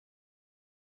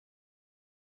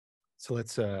So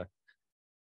let's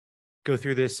go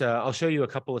through this. I'll show you a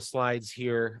couple of slides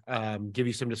here, give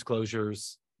you some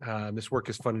disclosures. This work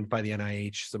is funded by the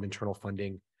NIH, some internal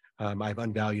funding. I have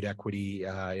unvalued equity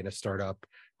in a startup.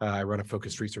 I run a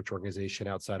focused research organization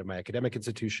outside of my academic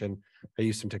institution. I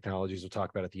use some technologies we'll talk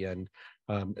about at the end.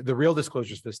 The real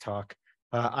disclosures for this talk,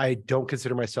 I don't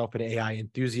consider myself an AI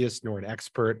enthusiast nor an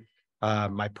expert.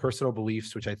 My personal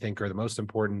beliefs, which I think are the most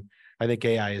important, I think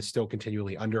AI is still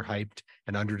continually underhyped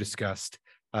and underdiscussed.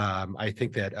 I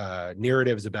think that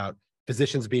narratives about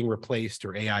physicians being replaced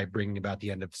or AI bringing about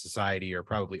the end of society are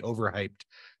probably overhyped.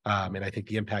 And I think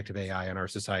the impact of AI on our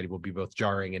society will be both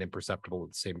jarring and imperceptible at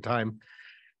the same time.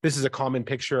 This is a common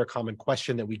picture, a common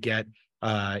question that we get.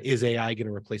 Is AI going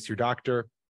to replace your doctor?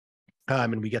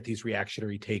 And we get these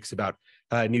reactionary takes about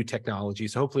new technology.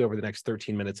 So hopefully over the next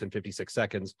 13 minutes and 56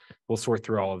 seconds, we'll sort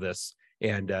through all of this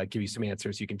and give you some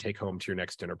answers you can take home to your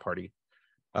next dinner party.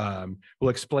 We'll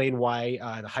explain why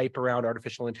the hype around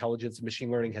artificial intelligence and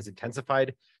machine learning has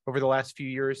intensified over the last few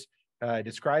years.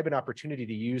 Describe an opportunity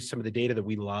to use some of the data that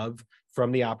we love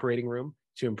from the operating room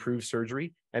to improve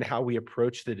surgery and how we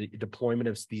approach the deployment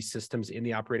of these systems in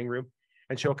the operating room,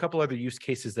 and show a couple other use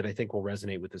cases that I think will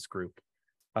resonate with this group.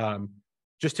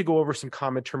 Just to go over some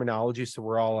common terminology so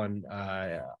we're all on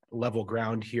level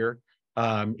ground here.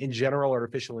 In general,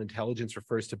 artificial intelligence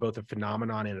refers to both a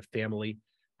phenomenon and a family.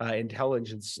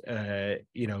 Intelligence,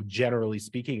 generally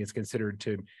speaking, is considered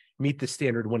to meet the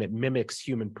standard when it mimics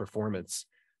human performance.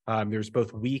 There's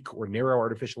both weak or narrow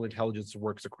artificial intelligence that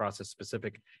works across a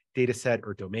specific data set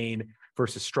or domain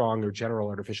versus strong or general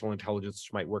artificial intelligence,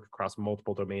 which might work across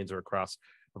multiple domains or across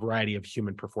a variety of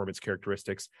human performance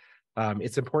characteristics.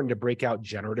 It's important to break out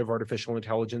generative artificial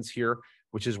intelligence here,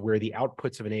 which is where the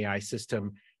outputs of an AI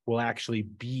system will actually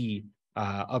be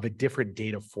of a different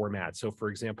data format. So for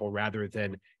example, rather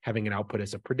than having an output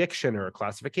as a prediction or a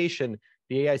classification,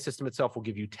 the AI system itself will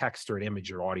give you text or an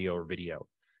image or audio or video.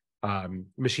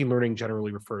 Machine learning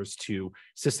generally refers to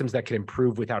systems that can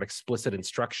improve without explicit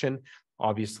instruction,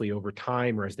 obviously over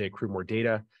time or as they accrue more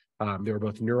data. There are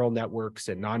both neural networks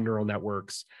and non-neural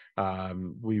networks.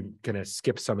 We're going to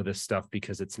skip some of this stuff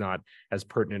because it's not as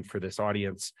pertinent for this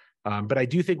audience. But I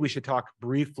do think we should talk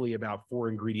briefly about 4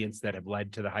 ingredients that have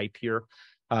led to the hype here.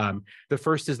 The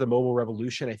first is the mobile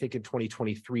revolution. I think in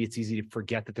 2023, it's easy to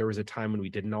forget that there was a time when we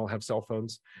didn't all have cell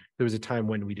phones. There was a time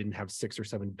when we didn't have 6 or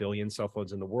 7 billion cell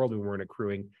phones in the world. We weren't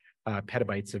accruing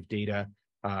petabytes of data,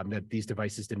 that these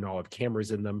devices didn't all have cameras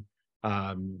in them.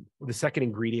 The second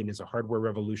ingredient is a hardware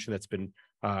revolution that's been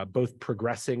both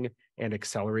progressing and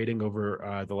accelerating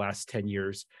over the last 10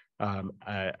 years,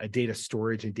 a data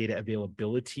storage and data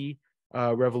availability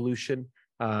revolution,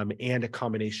 and a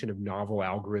combination of novel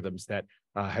algorithms that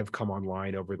have come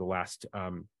online over the last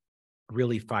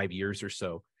really 5 years or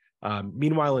so.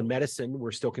 Meanwhile, in medicine,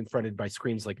 we're still confronted by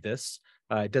screens like this.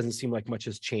 It doesn't seem like much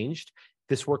has changed.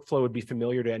 This workflow would be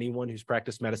familiar to anyone who's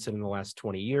practiced medicine in the last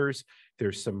 20 years.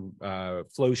 There's some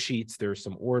flow sheets, there's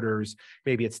some orders.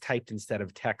 Maybe it's typed instead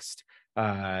of text,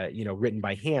 written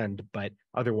by hand, but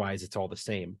otherwise it's all the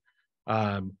same.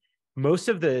 Most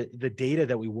of the data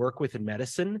that we work with in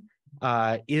medicine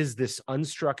is this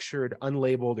unstructured,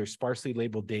 unlabeled, or sparsely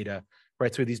labeled data,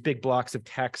 right? So these big blocks of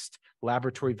text,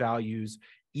 laboratory values,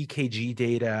 EKG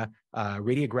data,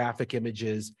 radiographic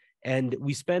images, and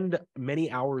we spend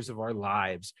many hours of our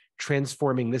lives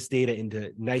transforming this data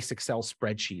into nice Excel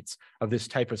spreadsheets of this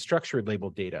type of structured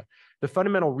labeled data. The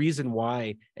fundamental reason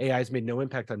why AI has made no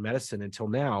impact on medicine until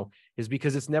now is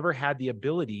because it's never had the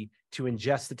ability to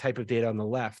ingest the type of data on the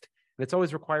left. And it's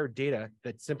always required data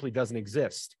that simply doesn't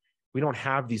exist. We don't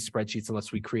have these spreadsheets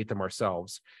unless we create them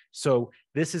ourselves. So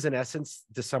this is, in essence,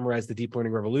 to summarize the deep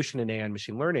learning revolution in AI and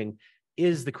machine learning,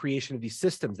 is the creation of these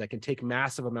systems that can take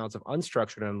massive amounts of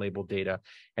unstructured and unlabeled data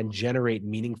and generate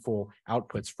meaningful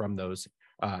outputs from those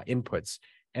inputs.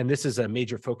 And this is a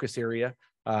major focus area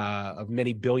of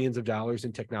many billions of dollars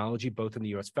in technology, both in the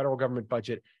US federal government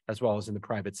budget as well as in the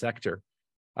private sector.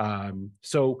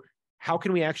 So how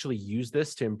can we actually use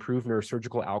this to improve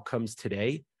neurosurgical outcomes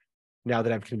today, now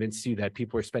that I've convinced you that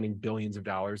people are spending billions of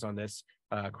dollars on this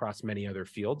across many other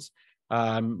fields?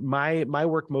 My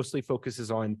work mostly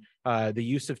focuses on the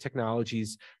use of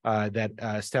technologies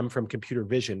that stem from computer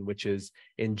vision, which is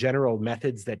in general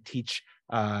methods that teach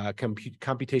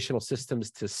computational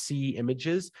systems to see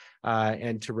images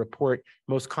and to report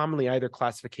most commonly either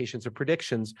classifications or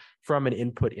predictions from an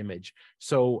input image.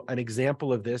 So an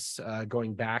example of this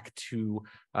going back to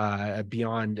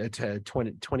beyond to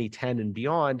 2010 and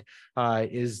beyond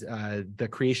is the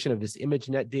creation of this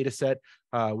ImageNet data set,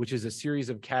 which is a series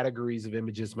of categories of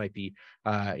images, might be,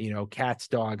 cats,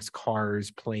 dogs,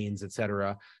 cars, planes,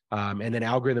 etc. And then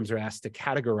algorithms are asked to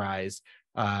categorize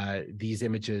these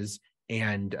images,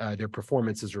 and their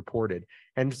performance is reported.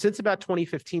 And since about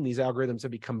 2015, these algorithms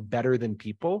have become better than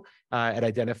people at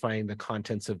identifying the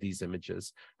contents of these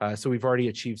images. So we've already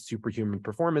achieved superhuman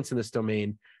performance in this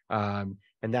domain. And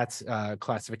that's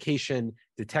classification,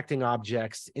 detecting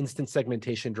objects, instance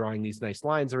segmentation, drawing these nice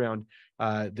lines around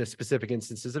the specific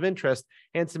instances of interest,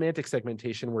 and semantic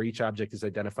segmentation, where each object is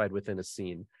identified within a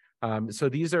scene. So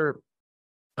these are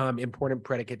important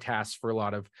predicate tasks for a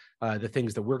lot of the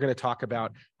things that we're going to talk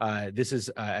about. This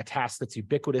is a task that's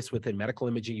ubiquitous within medical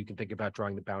imaging. You can think about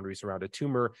drawing the boundaries around a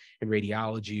tumor in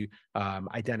radiology,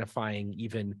 identifying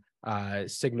even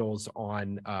signals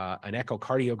on an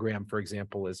echocardiogram, for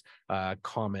example, is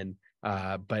common.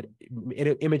 But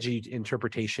image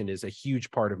interpretation is a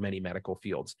huge part of many medical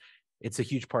fields. It's a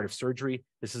huge part of surgery.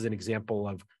 This is an example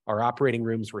of our operating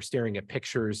rooms. We're staring at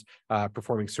pictures,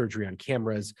 performing surgery on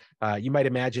cameras. You might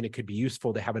imagine it could be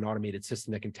useful to have an automated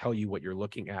system that can tell you what you're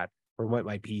looking at or what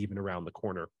might be even around the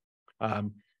corner.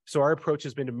 So our approach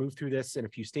has been to move through this in a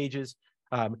few stages.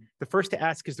 The first to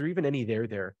ask, is there even any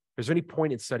there? Is there any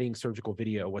point in studying surgical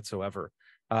video whatsoever?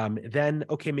 Then,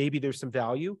 okay, maybe there's some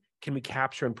value. Can we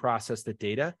capture and process the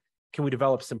data? Can we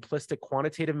develop simplistic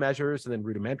quantitative measures and then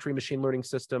rudimentary machine learning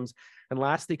systems? And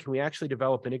lastly, can we actually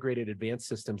develop integrated advanced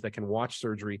systems that can watch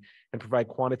surgery and provide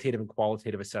quantitative and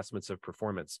qualitative assessments of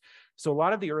performance? So a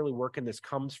lot of the early work in this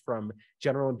comes from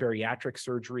general and bariatric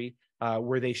surgery,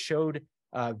 where they showed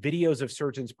videos of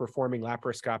surgeons performing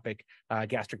laparoscopic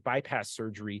gastric bypass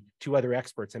surgery to other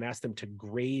experts and asked them to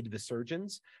grade the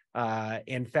surgeons,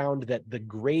 and found that the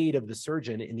grade of the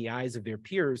surgeon in the eyes of their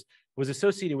peers was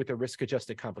associated with a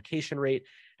risk-adjusted complication rate,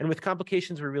 and with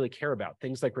complications we really care about,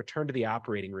 things like return to the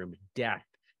operating room, death,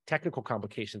 technical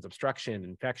complications, obstruction,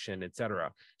 infection,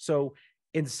 etc. So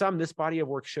in sum, this body of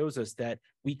work shows us that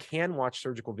we can watch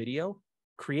surgical video,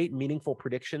 create meaningful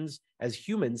predictions as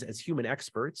humans, as human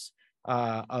experts,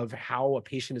 of how a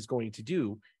patient is going to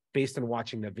do based on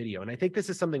watching that video. And I think this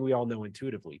is something we all know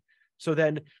intuitively. So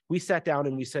then we sat down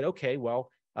and we said, okay,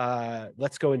 well,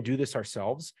 let's go and do this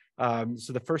ourselves.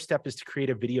 So the first step is to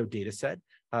create a video data set.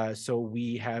 So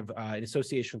we have, in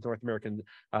association with North American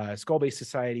Skull-Base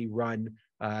Society, run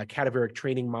a cadaveric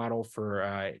training model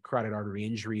for carotid artery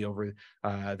injury over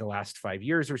the last 5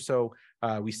 years or so.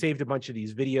 We saved a bunch of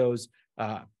these videos,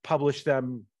 published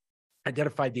them,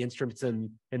 identified the instruments in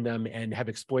them, and have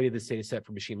exploited this data set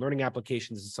for machine learning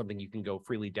applications. This is something you can go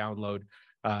freely download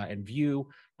and view.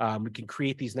 We can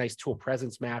create these nice tool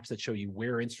presence maps that show you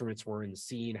where instruments were in the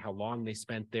scene, how long they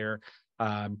spent there.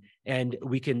 And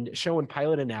we can show in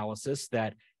pilot analysis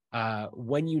that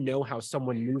when you know how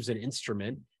someone moves an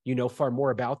instrument, you know far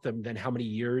more about them than how many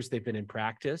years they've been in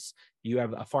practice. You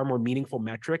have a far more meaningful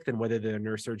metric than whether they're a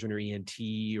neurosurgeon or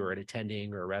ENT or an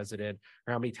attending or a resident,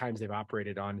 or how many times they've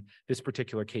operated on this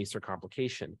particular case or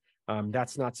complication.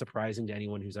 That's not surprising to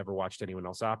anyone who's ever watched anyone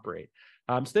else operate.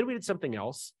 So then we did something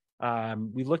else.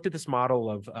 We looked at this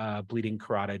model of bleeding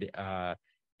carotid,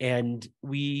 and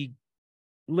we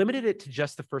limited it to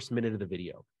just the first minute of the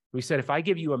video. We said, if I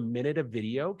give you a minute of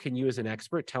video, can you as an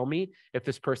expert tell me if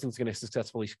this person's going to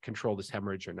successfully control this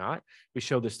hemorrhage or not? We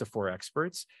showed this to 4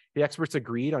 experts. The experts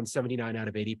agreed on 79 out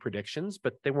of 80 predictions,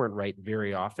 but they weren't right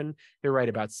very often. They're right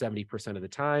about 70% of the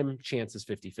time. Chance is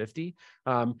 50-50.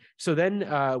 So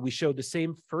then we showed the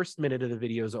same first minute of the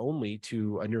videos only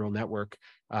to a neural network,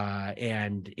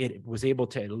 and it was able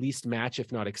to at least match,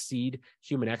 if not exceed,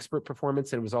 human expert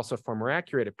performance, and it was also far more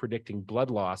accurate at predicting blood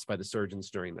loss by the surgeons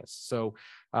during this. So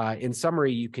in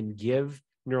summary, you can give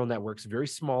neural networks very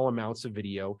small amounts of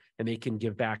video, and they can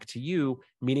give back to you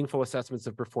meaningful assessments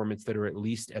of performance that are at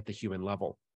least at the human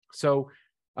level. So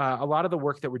a lot of the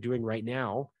work that we're doing right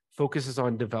now focuses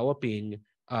on developing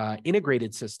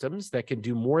integrated systems that can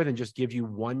do more than just give you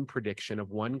one prediction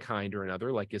of one kind or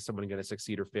another, like is someone going to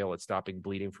succeed or fail at stopping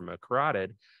bleeding from a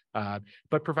carotid,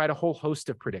 but provide a whole host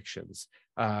of predictions.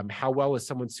 How well is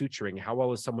someone suturing? How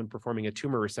well is someone performing a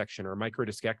tumor resection or a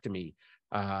microdiscectomy?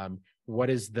 What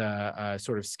is the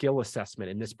sort of skill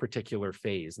assessment in this particular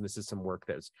phase? And this is some work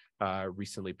that's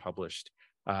recently published.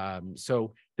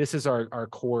 So this is our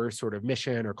core sort of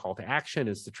mission or call to action,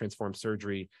 is to transform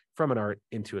surgery from an art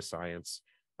into a science.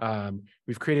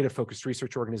 We've created a focused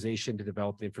research organization to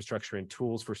develop the infrastructure and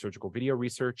tools for surgical video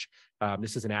research.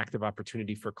 This is an active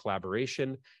opportunity for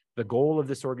collaboration. The goal of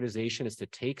this organization is to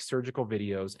take surgical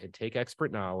videos and take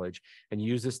expert knowledge and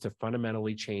use this to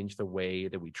fundamentally change the way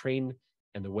that we train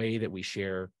and the way that we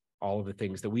share all of the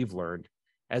things that we've learned.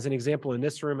 As an example, in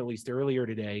this room, at least earlier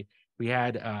today, we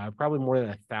had probably more than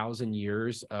 1,000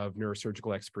 years of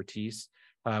neurosurgical expertise.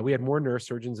 We had more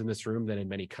neurosurgeons in this room than in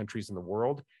many countries in the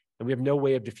world, and we have no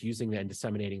way of diffusing and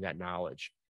disseminating that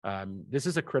knowledge. This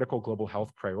is a critical global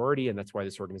health priority, and that's why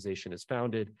this organization is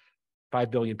founded. 5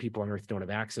 billion people on Earth don't have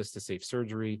access to safe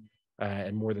surgery,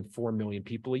 and more than 4 million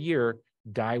people a year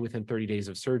die within 30 days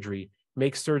of surgery.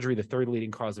 Makes surgery the third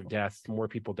leading cause of death. More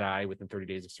people die within 30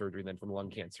 days of surgery than from lung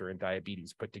cancer and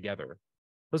diabetes put together.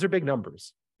 Those are big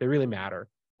numbers. They really matter.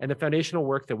 And the foundational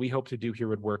work that we hope to do here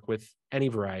would work with any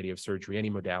variety of surgery, any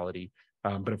modality.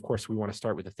 But of course, we want to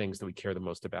start with the things that we care the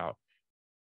most about.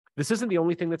 This isn't the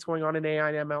only thing that's going on in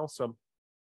AI and ML. So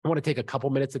I want to take a couple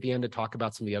minutes at the end to talk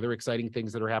about some of the other exciting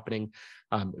things that are happening.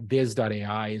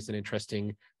 Viz.ai is an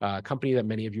interesting company that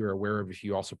many of you are aware of if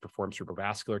you also perform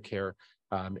cerebrovascular care.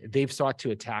 They've sought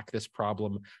to attack this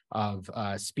problem of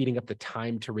speeding up the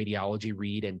time to radiology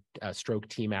read and stroke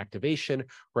team activation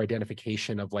or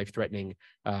identification of life-threatening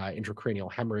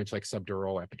intracranial hemorrhage like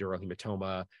subdural, epidural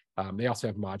hematoma. They also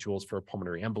have modules for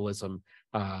pulmonary embolism.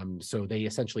 So they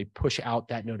essentially push out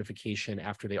that notification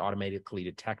after they automatically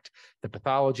detect the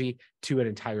pathology to an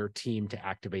entire team to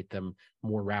activate them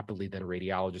more rapidly than a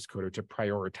radiologist could, or to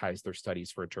prioritize their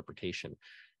studies for interpretation.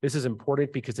 This is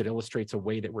important because it illustrates a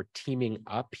way that we're teaming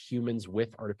up humans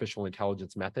with artificial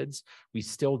intelligence methods. We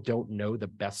still don't know the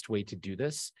best way to do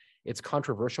this. It's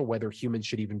controversial whether humans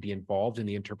should even be involved in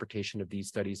the interpretation of these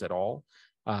studies at all,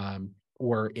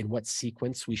 or in what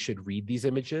sequence we should read these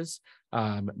images.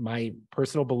 My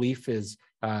personal belief is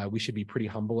we should be pretty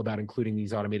humble about including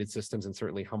these automated systems, and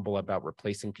certainly humble about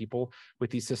replacing people with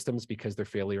these systems because their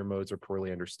failure modes are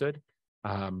poorly understood.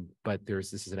 But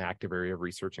this is an active area of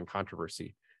research and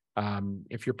controversy.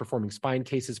 If you're performing spine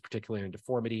cases, particularly in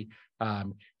deformity,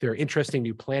 there are interesting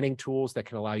new planning tools that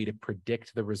can allow you to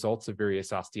predict the results of various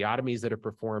osteotomies that are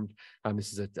performed.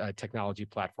 This is a technology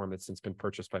platform that's since been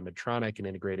purchased by Medtronic and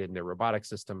integrated in their robotic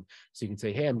system. So you can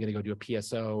say, hey, I'm going to go do a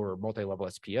PSO or multi-level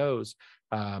SPOs.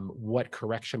 What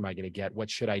correction am I going to get? What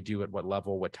should I do at what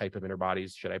level? What type of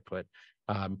interbodies should I put?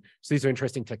 So these are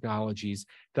interesting technologies.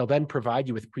 They'll then provide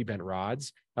you with pre-bent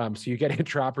rods. So you get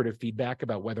intraoperative feedback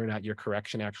about whether or not your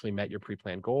correction actually met your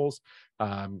pre-planned goals.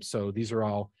 So these are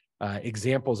all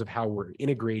examples of how we're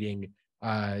integrating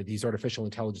these artificial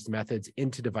intelligence methods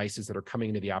into devices that are coming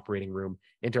into the operating room,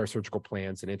 into our surgical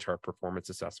plans, and into our performance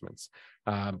assessments.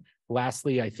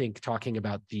 Lastly, I think talking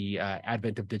about the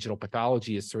advent of digital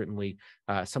pathology is certainly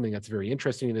something that's very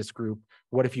interesting in this group.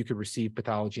 What if you could receive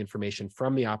pathology information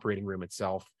from the operating room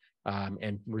itself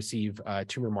and receive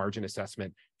tumor margin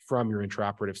assessment from your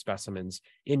intraoperative specimens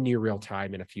in near real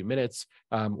time in a few minutes,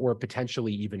 or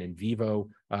potentially even in vivo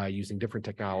using different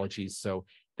technologies. So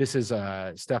this is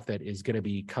stuff that is going to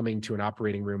be coming to an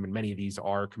operating room, and many of these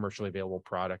are commercially available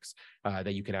products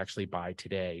that you can actually buy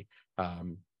today.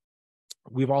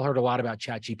 We've all heard a lot about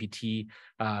ChatGPT,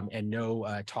 and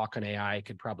no talk on AI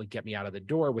could probably get me out of the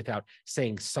door without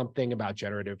saying something about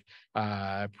generative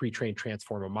pre-trained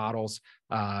transformer models.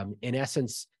 In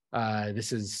essence,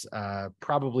 this is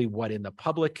probably what in the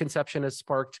public conception has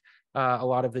sparked a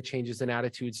lot of the changes in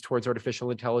attitudes towards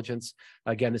artificial intelligence.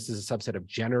 Again, this is a subset of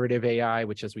generative AI,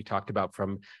 which, as we talked about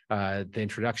from the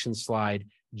introduction slide,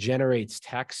 generates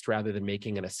text rather than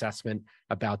making an assessment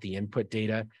about the input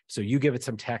data. So you give it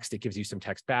some text, it gives you some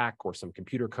text back, or some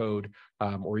computer code,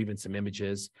 or even some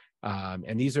images.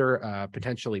 And these are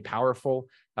potentially powerful.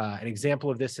 An example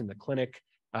of this in the clinic,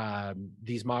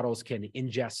 these models can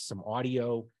ingest some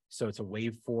audio, so it's a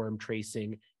waveform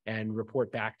tracing, and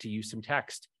report back to you some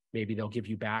text. Maybe they'll give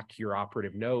you back your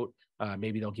operative note.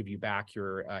 Maybe they'll give you back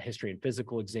your history and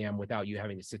physical exam without you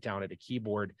having to sit down at a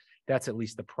keyboard. That's at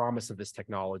least the promise of this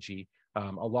technology.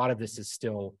 A lot of this is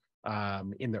still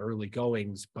in the early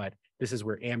goings, but this is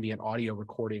where ambient audio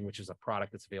recording, which is a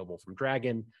product that's available from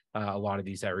Dragon, a lot of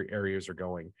these areas are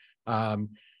going.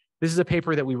 This is a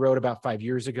paper that we wrote about 5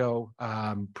 years ago,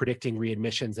 predicting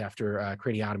readmissions after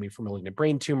craniotomy for malignant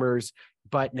brain tumors.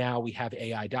 But now we have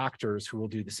AI doctors who will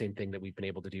do the same thing that we've been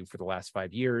able to do for the last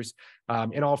 5 years.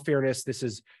 In all fairness, this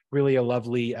is really a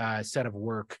lovely set of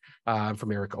work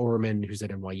from Eric Oerman, who's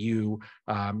at NYU.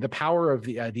 The power of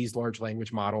these large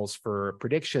language models for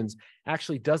predictions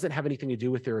actually doesn't have anything to do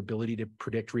with their ability to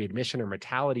predict readmission or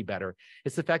mortality better.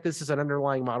 It's the fact that this is an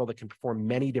underlying model that can perform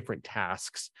many different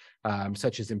tasks,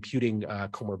 such as imputing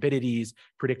comorbidities,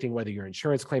 predicting whether your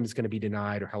insurance claim is going to be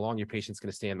denied or how long your patient's going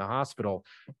to stay in the hospital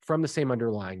from the same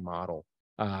underlying model.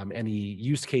 And the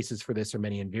use cases for this are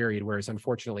many and varied, whereas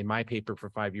unfortunately my paper for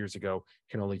 5 years ago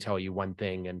can only tell you one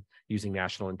thing, and using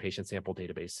national inpatient sample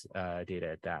database data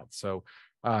at that. So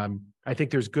I think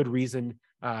there's good reason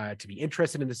to be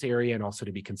interested in this area and also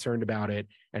to be concerned about it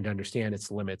and to understand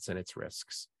its limits and its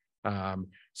risks.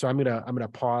 So I'm gonna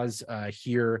pause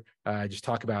here, just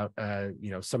talk about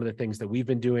some of the things that we've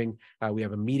been doing. We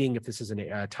have a meeting, if this is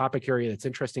a topic area that's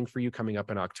interesting for you, coming up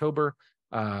in October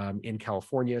in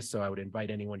California. So I would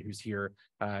invite anyone who's here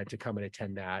to come and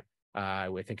attend that. I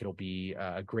think it'll be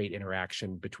a great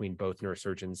interaction between both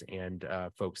neurosurgeons and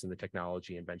folks in the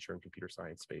technology and venture and computer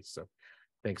science space. So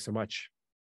thanks so much.